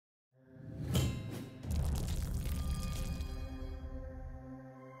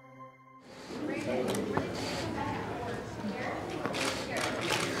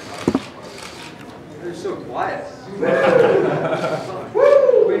quiet.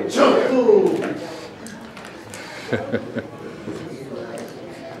 Woo! Jump!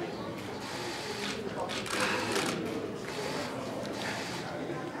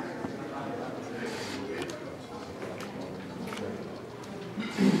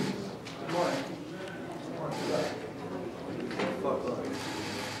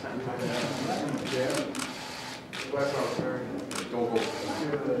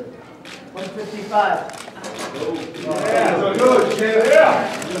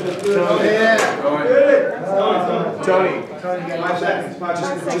 Tony, 5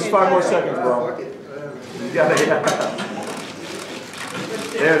 seconds. Just 5 more seconds, bro. You got it, yeah.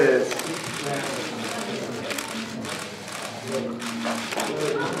 There it is.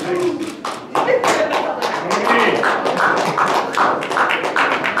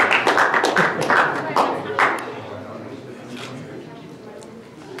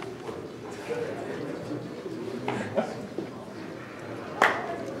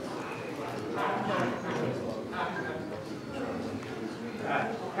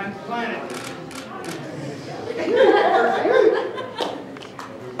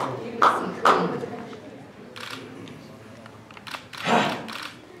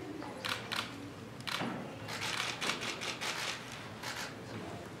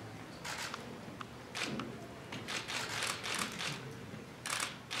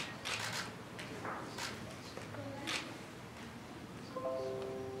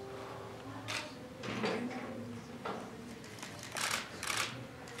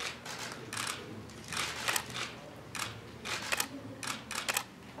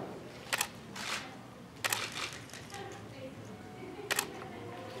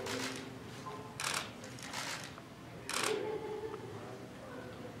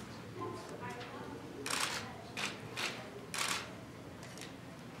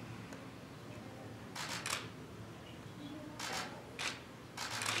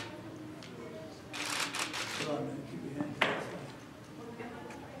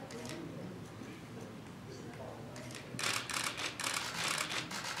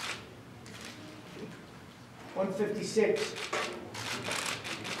 $156.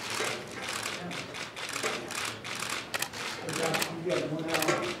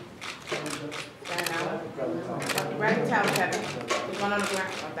 Grab the towel, Kevin. There's one on the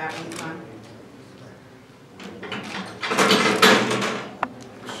ground. Oh, that one's fine.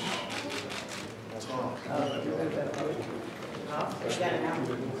 Get it now.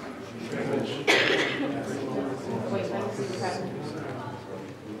 Wait, let me see what's happening.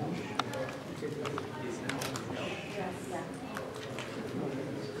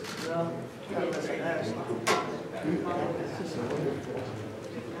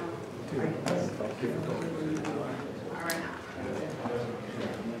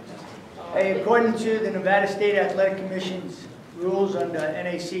 Hey, according to the Nevada State Athletic Commission's rules under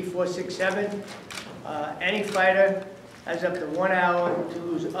NAC 467, any fighter has up to 1 hour to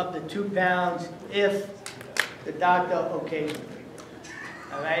lose up to 2 pounds if the doctor okays it.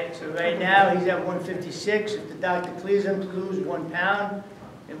 All right, so right now he's at 156. If the doctor clears him to lose 1 pound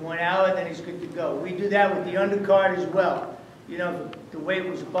in 1 hour, then he's good to go. We do that with the undercard as well. You know, if the weight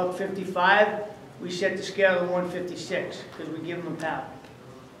was $155, we set the scale to 156 because we give him a pound.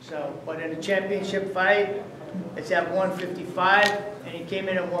 So, but in a championship fight, it's at 155, and he came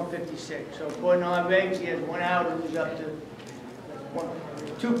in at 156. So according to our regs, he has 1 hour to lose up to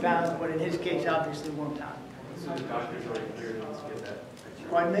 2 pounds, but in his case, obviously 1 pound. So the doctor's already cleared us to get that.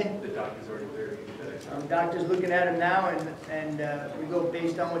 Pardon me? The doctor's already cleared to get that. Doctor's looking at him now, and we go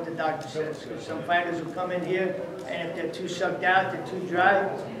based on what the doctor says. Because some fighters will come in here, and if they're too sucked out, they're too dry,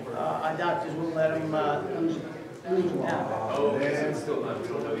 our doctors won't let them lose a pound. Oh, okay, so it's still not, we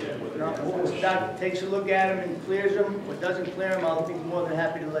don't know yet whether No, once the doctor takes a look at him and clears him, or doesn't clear him, I'll be more than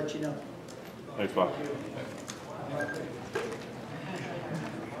happy to let you know. Thanks, Bob.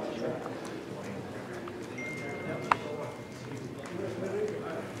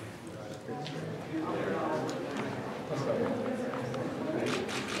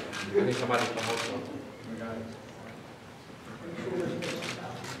 I need somebody to come also.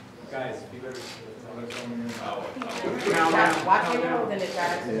 Guys, if you've ever Watch your road, then it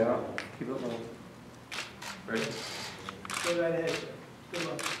guys. Yeah. Keep it low. Ready? Go right ahead. Good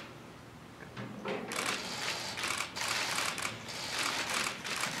luck.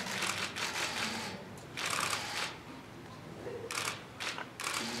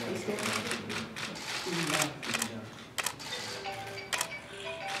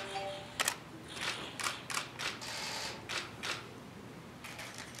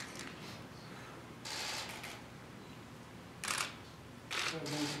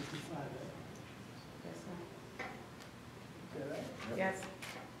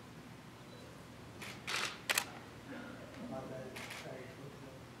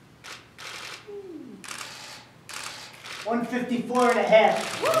 154 and a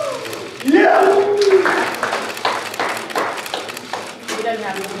half. He doesn't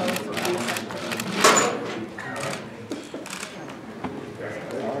have to close.